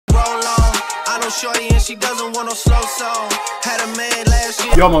got no shorty and she doesn't want no slow song. Had a man last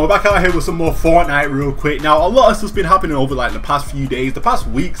year. Yo man, we're back out here with some more Fortnite real quick. Now a lot of stuff's been happening over like the past few days, the past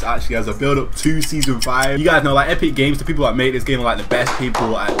weeks actually, as a build up to season 5. You guys know like Epic Games, the people that make this game are like the best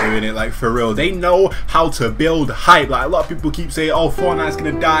people at doing it, like for real. They know how to build hype. Like a lot of people keep saying, oh, Fortnite's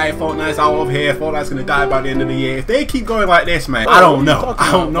gonna die, Fortnite's out of here, Fortnite's gonna die by the end of the year. If they keep going like this, man, I don't know.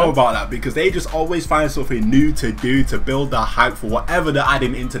 I don't know about that, because they just always find something new to do to build the hype for whatever they're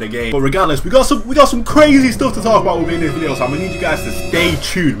adding into the game. But regardless, we got some crazy stuff to talk about within this video, so I'm gonna need you guys to stay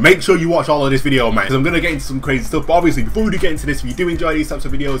tuned. Make sure you watch all of this video, man, because I'm gonna get into some crazy stuff. But obviously, before we do get into this, if you do enjoy these types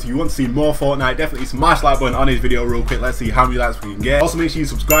of videos, if you want to see more Fortnite, definitely smash that button on this video real quick. Let's see how many likes we can get. Also, make sure you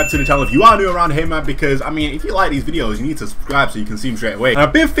subscribe to the channel if you are new around here, man, because I mean, if you like these videos, you need to subscribe so you can see them straight away. And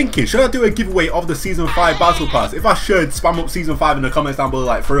I've been thinking, should I do a giveaway of the season 5 battle pass? If I should, spam up season 5 in the comments down below.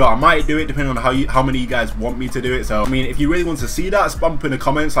 Like for real, I might do it depending on how many you guys want me to do it. So I mean, if you really want to see that, spam up in the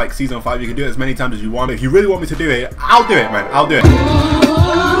comments like season 5. You can do it as many times as you want. If you really want me to do it, I'll do it, man. I'll do it.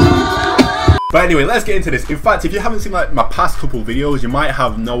 But anyway, let's get into this. In fact, if you haven't seen like my past couple videos, you might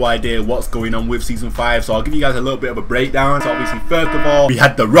have no idea what's going on with season 5. So I'll give you guys a little bit of a breakdown. So obviously, first of all, we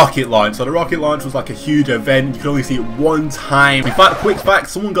had the rocket launch. So the rocket launch was like a huge event. You could only see it one time. In fact, quick fact,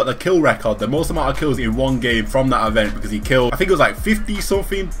 someone got the kill record, the most amount of kills in one game from that event, because he killed, I think it was like 50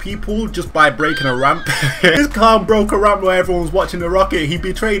 something people just by breaking a ramp. This clown broke a ramp where everyone was watching the rocket. He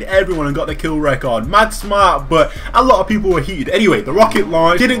betrayed everyone and got the kill record. Mad smart, but a lot of people were heated. Anyway, the rocket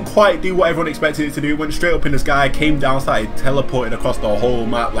launch didn't quite do what everyone expected it to do. It went straight up in the sky, came down, started teleporting across the whole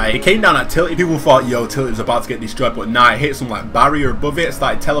map. Like it came down at Tilted. People thought, yo, Tilted was about to get destroyed, but nah, it hit some like barrier above it,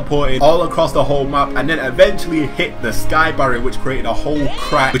 started teleporting all across the whole map, and then eventually hit the sky barrier, which created a whole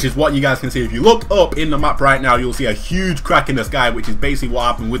crack, which is what you guys can see. If you look up in the map right now, you'll see a huge crack in the sky, which is basically what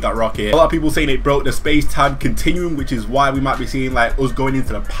happened with that rocket. A lot of people saying it broke the space-time continuum, which is why we might be seeing like us going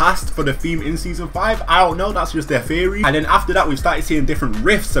into the past for the theme in season 5. I don't know, that's just their theory. And then after that, we've started seeing different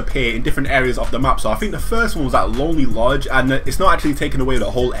rifts appear in different areas of the map. So I think the first one was at Lonely Lodge, and it's not actually taking away the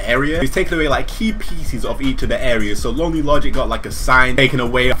whole area. It's taking away like key pieces of each of the areas. So Lonely Lodge, it got like a sign taken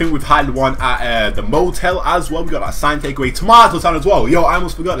away. I think we've had one at the motel as well. We got that sign taken away. Tomato Town as well. Yo, I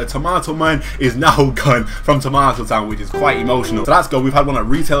almost forgot the Tomato Man is now gone from Tomato Town, which is quite emotional. So that's good. We've had one at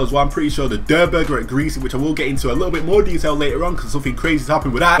retail as well. I'm pretty sure the Burger at Greasy, which I will get into a little bit more detail later on, because something crazy has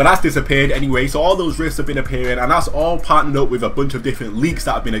happened with that. But that's disappeared anyway. So all those rifts have been appearing, and that's all partnered up with a bunch of different leaks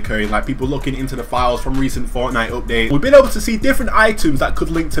that have been occurring, like people looking into the files from recent Fortnite updates. We've been able to see different items that could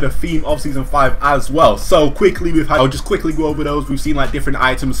link to the theme of season 5 as well. So quickly, I'll just quickly go over those. We've seen like different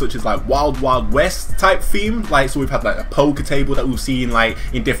items such as like Wild West type theme, like so we've had like a poker table that we've seen like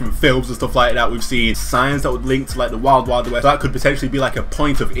in different films and stuff like that. We've seen signs that would link to like the Wild West, so that could potentially be like a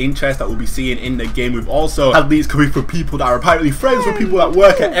point of interest that we'll be seeing in the game. We've also had leads coming from people that are apparently friends with people that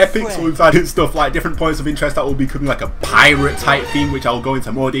work at Epic, so we've had stuff like different points of interest that will be coming, like a pirate type theme, which I'll go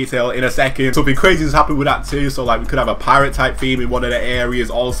into more detail in a second. Something crazy has happened with that too. So like we could have a pirate type theme in one of the areas,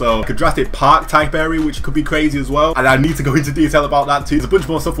 also like a Jurassic Park type area, which could be crazy as well, and I need to go into detail about that too. There's a bunch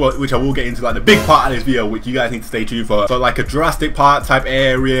more stuff which I will get into, like the big part of this video, which you guys need to stay tuned for. So like a Jurassic Park type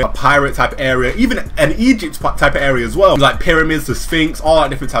area, a pirate type area, even an Egypt type of area as well, like pyramids, the Sphinx, all that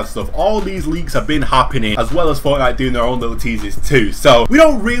different types of stuff. All these leaks have been happening, as well as Fortnite doing their own little teasers too. So we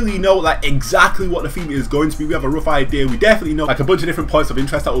don't really know like exactly what the theme is going to be. We have a rough idea. We definitely know like a bunch of different points of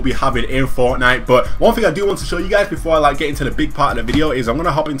interest that we'll be having in Fortnite. But one thing I do want to show you guys before I like get into the big part of the video is I'm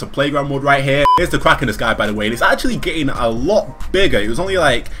gonna hop into playground mode right here. Here's the crack in the sky, by the way, and it's actually getting a lot bigger. It was only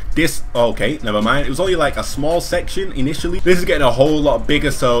like this, okay, never mind, it was only like a small section initially. This is getting a whole lot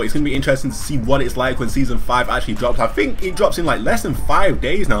bigger, so it's gonna be interesting to see what it's like when season 5 actually drops. I think it drops in like less than 5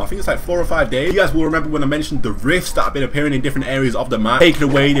 days now. I think it's like 4 or 5 days. You guys will remember when I mentioned the rifts that have been appearing in different areas of the map, taking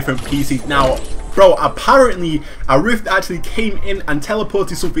away different pieces. Now bro, apparently a rift actually came in and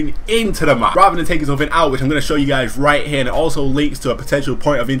teleported something into the map rather than taking something out, which I'm going to show you guys right here. And it also links to a potential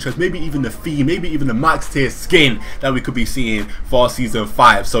point of interest, maybe even the theme, maybe even the max tier skin that we could be seeing for season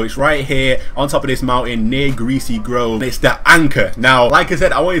 5. So it's right here on top of this mountain near Greasy Grove. It's the anchor. Now, like I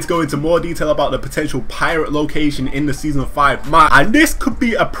said, I wanted to go into more detail about the potential pirate location in the season 5 map, and this could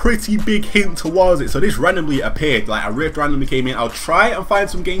be a pretty big hint towards it. So this randomly appeared, like a rift randomly came in. I'll try and find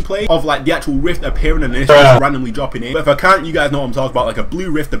some gameplay of like the actual rift appearing and then it's just randomly dropping in. But if I can't, you guys know what I'm talking about. Like a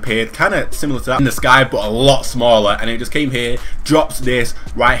blue rift appeared, kind of similar to that in the sky, but a lot smaller, and it just came here, drops this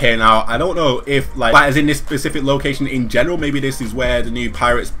right here. Now I don't know if like as in this specific location in general, maybe this is where the new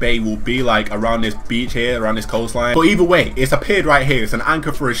Pirates Bay will be, like around this beach here, around this coastline. But either way, it's appeared right here. It's an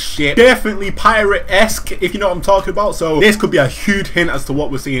anchor for a ship, definitely pirate-esque, if you know what I'm talking about. So this could be a huge hint as to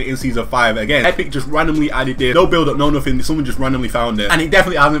what we're seeing in season 5. Again, Epic just randomly added it, no build up, no nothing, someone just randomly found it, and it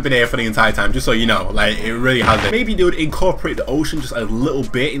definitely hasn't been here for the entire time, just so so you know, like, it really hasn't. Maybe they would incorporate the ocean just a little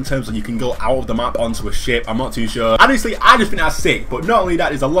bit in terms of you can go out of the map onto a ship. I'm not too sure. Honestly, I just think that's sick. But not only that,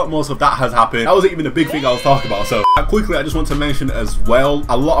 there's a lot more stuff that has happened. That wasn't even the big thing I was talking about. So quickly, I just want to mention as well,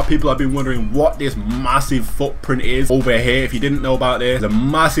 a lot of people have been wondering what this massive footprint is over here. If you didn't know about this, the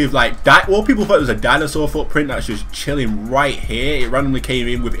massive, like, well, people thought it was a dinosaur footprint that's just chilling right here. It randomly came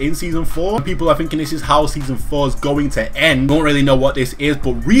in within season 4. And people are thinking this is how season 4 is going to end. Don't really know what this is,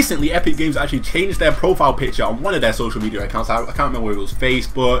 but recently Epic Games actually changed their profile picture on one of their social media accounts. I can't remember whether it was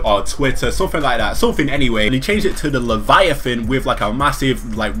Facebook or Twitter, something like that, something anyway. And they changed it to the Leviathan with like a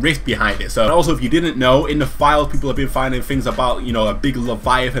massive like rift behind it. So and also, if you didn't know, in the files people have been finding things about, you know, a big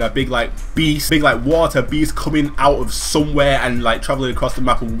Leviathan, a big like beast, big like water beast coming out of somewhere and like traveling across the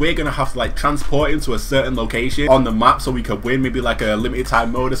map, and we're gonna have to like transport him to a certain location on the map so we could win, maybe like a limited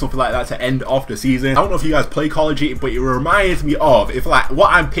time mode or something like that to end off the season. I don't know if you guys play Call of Duty, but it reminds me of, if like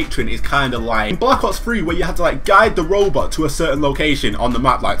what I'm picturing is kind of like in Black Ops 3, where you had to like guide the robot to a certain location on the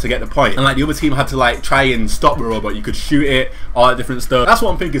map, like to get the point, and like the other team had to like try and stop the robot. You could shoot it, all that different stuff. That's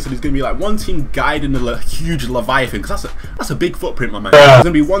what I'm thinking. So there's gonna be like one team guiding the huge Leviathan, because that's a big footprint, my man. There's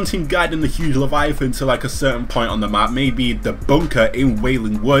gonna be one team guiding the huge Leviathan to like a certain point on the map, maybe the bunker in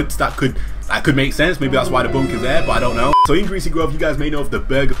Wailing Woods. That could make sense. Maybe that's why the bunker's there, but I don't know. So in Greasy Grove, you guys may know of the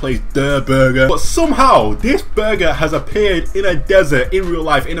burger place, The Burger, but somehow this burger has appeared in a desert in real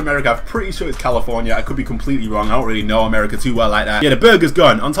life in America. I'm pretty sure it's California. I could be completely wrong. I don't really know America too well like that. Yeah, the burger's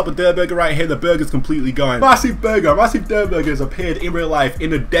gone. On top of The Burger right here, the burger's completely gone. Massive burger, massive The Burger has appeared in real life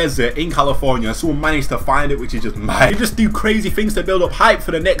in a desert in California. Someone managed to find it, which is just mad. They just do crazy things to build up hype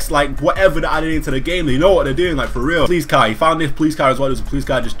for the next like whatever they're adding into the game. They know what they're doing, like for real. Police car, he found this police car as well. There's a police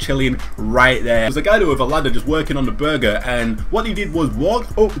car just chilling right there. There's a guy there with a ladder just working on the burger, and what he did was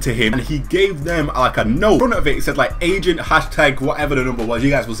walk up to him and he gave them like a note. In front of it said like agent hashtag whatever the number was. You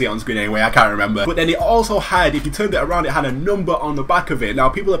guys will see it on screen anyway, I can't remember. But then it also had, if you turned it around, it had a number on the back of it. Now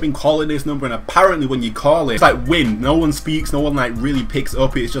people have been calling this number, and apparently when you call it, it's like wind. No one speaks, no one like really picks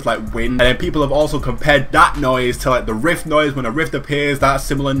up. It's just like wind. And then people have also compared that noise to like the rift noise. When a rift appears, that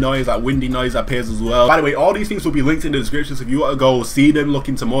similar noise, that windy noise appears as well. By the way, all these things will be linked in the description, so if you want to go see them, look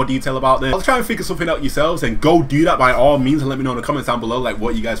into more detail about them, I'll try and figure something out yourselves, and go do that by all means, and let me know in the comments down below like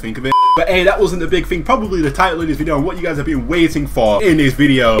what you guys think of it. But hey, that wasn't the big thing. Probably the title of this video and what you guys have been waiting for in this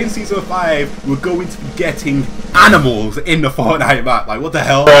video. In season 5, we're going to be getting animals in the Fortnite map. Like, what the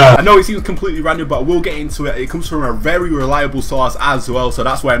hell? I know it seems completely random, but we'll get into it. It comes from a very reliable source as well, so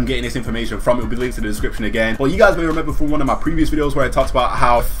that's where I'm getting this information from. It will be linked in the description again. But you guys may remember from one of my previous videos where I talked about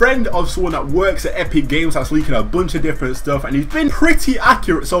how a friend of someone that works at Epic Games that's leaking a bunch of different stuff, and he's been pretty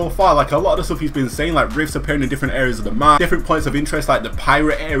accurate so far. Like, a lot of the stuff he's been saying, like rifts appearing in different areas of the map, different points of interest, like the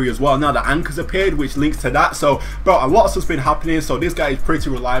pirate area as well. Now the anchors appeared, which links to that. So bro, a lot of stuff's been happening, so this guy is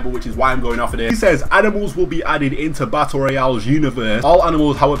pretty reliable, which is why I'm going off of this. He says animals will be added into Battle Royale's universe. All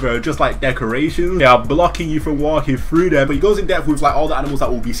animals, however, are just like decorations. They are blocking you from walking through them, but he goes in depth with like all the animals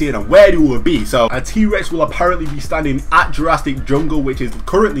that we'll be seeing and where they will be. So a T-Rex will apparently be standing at Jurassic Jungle, which is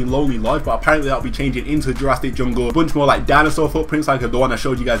currently Lonely Lodge, but apparently that'll be changing into Jurassic Jungle. A bunch more like dinosaur footprints, like the one I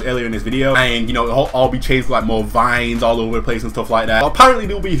showed you guys earlier in this video, and you know, it'll all be changed for like more vines all over the place and stuff like that. But apparently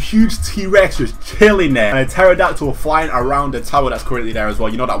there'll be a huge T-Rex just chilling there, and a pterodactyl flying around the tower that's currently there as well.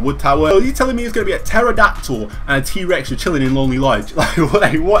 You know, that wood tower. So you telling me it's gonna be a pterodactyl and a T-Rex just chilling in Lonely Lodge? Like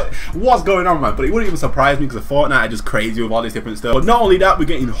what's going on, man? But it wouldn't even surprise me, because the Fortnite are just crazy with all this different stuff. But not only that, we're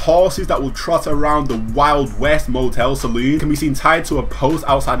getting horses that will trot around the Wild West Motel saloon. Can be seen tied to a post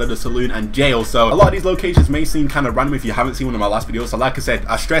outside of the saloon and jail. So a lot of these locations may seem kind of random if you haven't seen one of my last videos. So like I said,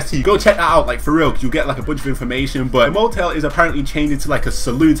 I stress to you, go check that out, like for real, because you'll get like a bunch of information. But the motel is apparently changed into like a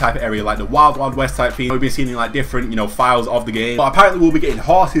saloon type of area, like the Wild West type thing. We've been seeing in like different, you know, files of the game. But apparently we'll be getting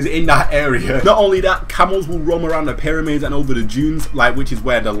horses in that area. Not only that, camels will roam around the pyramids and over the dunes, like which is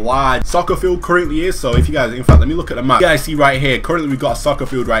where the large soccer field currently is. So if you guys, in fact, let me look at the map. You guys see right here, currently we've got a soccer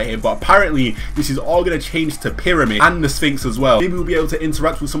field right here, but apparently this is all going to change to pyramid and the Sphinx as well. Maybe we'll be able to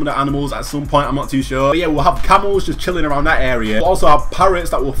interact with some of the animals at some point, I'm not too sure. But yeah, we'll have camels just chilling around that area. We'll also have parrots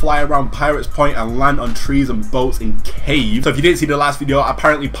that will fly around Pirates Point and land on trees and boats in caves. So if you didn't see the last video,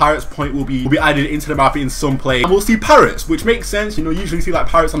 apparently Pirates Point will be added into the map in some place, and we'll see parrots, which makes sense. You know, usually see like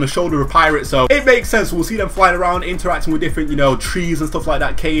pirates on the shoulder of pirates, so it makes sense. We'll see them flying around, interacting with different, you know, trees and stuff like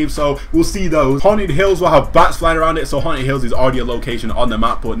that, caves. So we'll see those. Haunted Hills will have bats flying around it. So Haunted Hills is already a location on the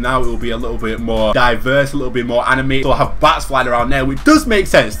map, but now it will be a little bit more diverse, a little bit more animated. So we'll have bats flying around there, which does make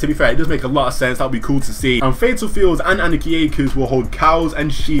sense. To be fair, it does make a lot of sense. That'll be cool to see. And Fatal Fields and Anarchy Acres will hold cows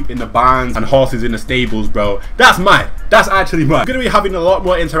and sheep in the barns and horses in the stables, bro. That's mad. That's actually mad. We're going to be having a lot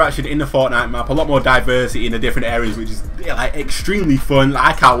more interaction interaction in the Fortnite map, a lot more diversity in the different areas, which is like extremely fun.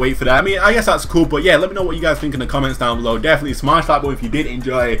 Like, I can't wait for that. I mean, I guess that's cool, but yeah, let me know what you guys think in the comments down below. Definitely smash that button if you did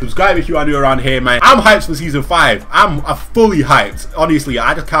enjoy. Subscribe if you are new around here, man. I'm hyped for season 5. I'm fully hyped. Honestly,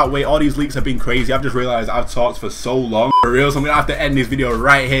 I just can't wait. All these leaks have been crazy. I've just realized I've talked for so long. For real, so I'm gonna have to end this video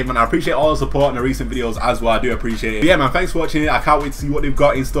right here, man. I appreciate all the support in the recent videos as well. I do appreciate it. But yeah, man, thanks for watching it. I can't wait to see what they've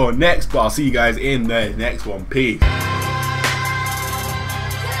got in store next, but I'll see you guys in the next one. Peace.